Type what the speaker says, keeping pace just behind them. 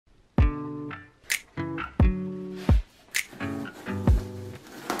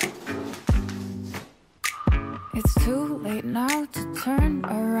It's too late now to turn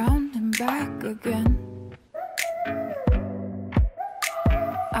around and back again.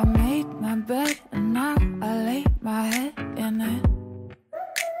 I made my bed and now I lay my head in it.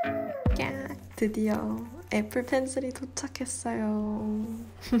 야, 드디어 애플 펜슬이 도착했어요.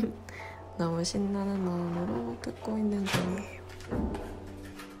 너무 신나는 마음으로 뜯고 있는 중이에요.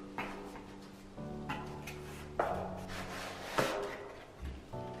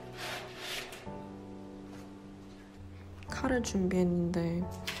 칼을 준비했는데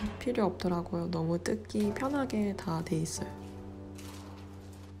필요 없더라고요. 너무 뜯기 편하게 다 돼 있어요.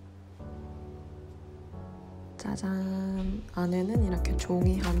 짜잔! 안에는 이렇게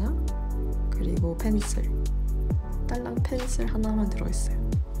종이 하나, 그리고 펜슬, 딸랑 펜슬 하나만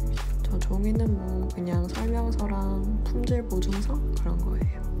들어있어요. 저 종이는 뭐 그냥 설명서랑 품질 보증서 그런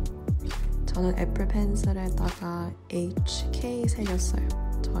거예요. 저는 애플 펜슬에다가 HK 새겼어요.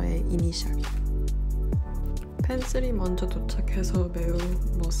 저의 이니셜. 펜슬이 먼저 도착해서 매우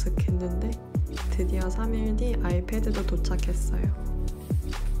머쓱했는데 드디어 3일 뒤 아이패드도 도착했어요.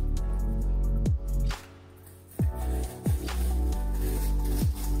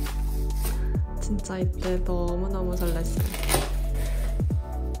 진짜 이때 너무너무 설렜어요.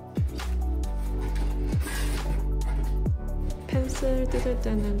 펜슬 뜯을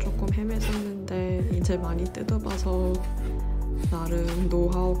때는 조금 헤맸었는데 이제 많이 뜯어봐서 나름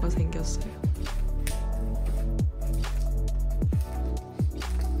노하우가 생겼어요.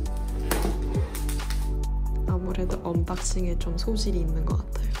 아무래도 언박싱에 좀 소질이 있는 것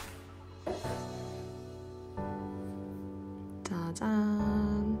같아요.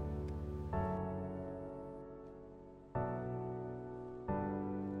 짜잔!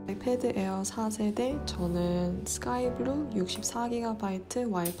 아이패드 에어 4세대, 저는 스카이블루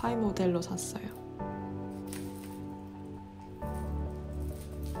 64GB 와이파이 모델로 샀어요.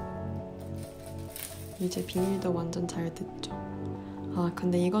 이제 비닐도 완전 잘 뜯죠. 아,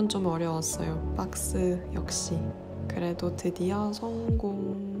 근데 이건 좀 어려웠어요. 박스 역시. 그래도 드디어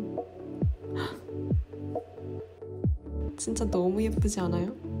성공. 진짜 너무 예쁘지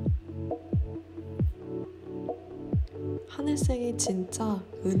않아요? 하늘색이 진짜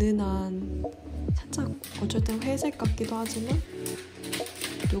은은한, 살짝 어쩔 땐 회색 같기도 하지만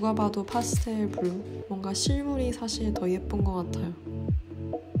누가 봐도 파스텔 블루, 뭔가 실물이 사실 더 예쁜 것 같아요.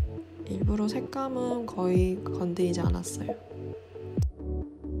 일부러 색감은 거의 건드리지 않았어요.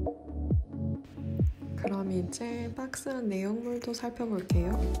 그럼 이제 박스 안 내용물도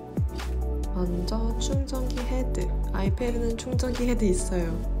살펴볼게요. 먼저 충전기 헤드, 아이패드는 충전기 헤드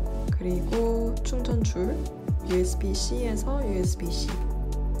있어요. 그리고 충전줄, USB-C에서 USB-C.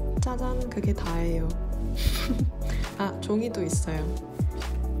 짜잔, 그게 다예요. 아, 종이도 있어요.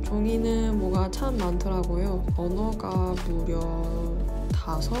 종이는 뭐가 참 많더라고요. 언어가 무려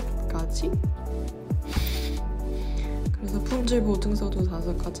 5가지? 그래서 품질 보증서도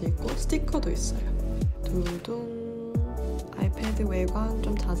 5가지 있고 스티커도 있어요. 두둥. 아이패드 외관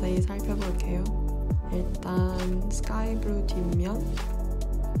좀 자세히 살펴볼게요. 일단 스카이블루 뒷면,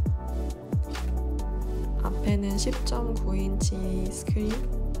 앞에는 10.9인치 스크린,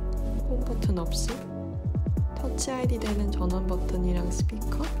 홈 버튼 없이, 터치 아이디 되는 전원 버튼이랑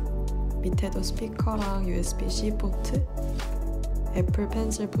스피커, 밑에도 스피커랑 USB-C 포트, 애플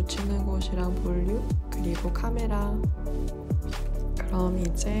펜슬 붙이는 곳이랑 볼륨, 그리고 카메라. 그럼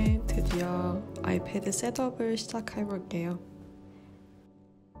이제 드디어 아이패드 셋업을 시작해볼게요.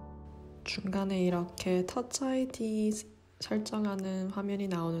 중간에 이렇게 터치 아이디 설정하는 화면이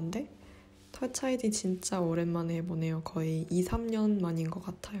나오는데 터치 아이디 진짜 오랜만에 해보네요. 거의 2-3년 만인 것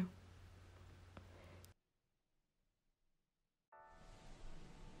같아요.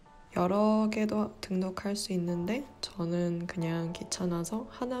 여러 개도 등록할 수 있는데 저는 그냥 귀찮아서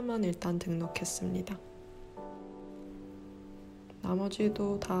하나만 일단 등록했습니다.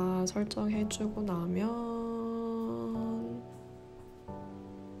 나머지도 다 설정해주고 나면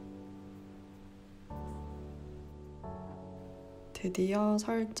드디어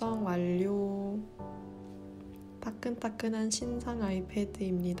설정 완료. 따끈따끈한 신상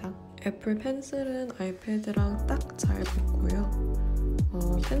아이패드입니다. 애플 펜슬은 아이패드랑 딱 잘 붙고요.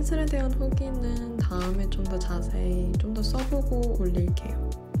 펜슬에 대한 후기는 다음에 좀 더 자세히 좀 더 써보고 올릴게요.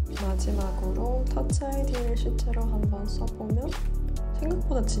 마지막으로 터치 아이디를 실제로 한번 써보면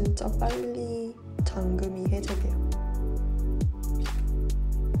생각보다 진짜 빨리 잠금이 해제돼요.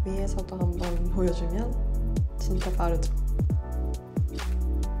 위에서도 한번 보여주면 진짜 빠르죠.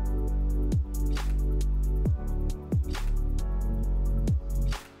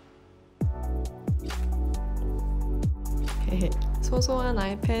 소소한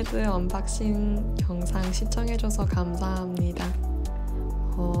아이패드 언박싱 영상 시청해줘서 감사합니다.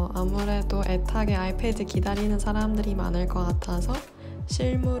 아무래도 애타게 아이패드 기다리는 사람들이 많을 것 같아서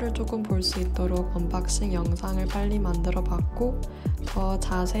실물을 조금 볼 수 있도록 언박싱 영상을 빨리 만들어 봤고, 더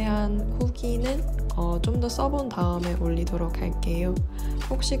자세한 후기는 좀 더 써본 다음에 올리도록 할게요.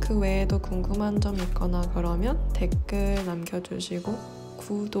 혹시 그 외에도 궁금한 점 있거나 그러면 댓글 남겨주시고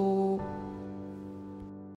구독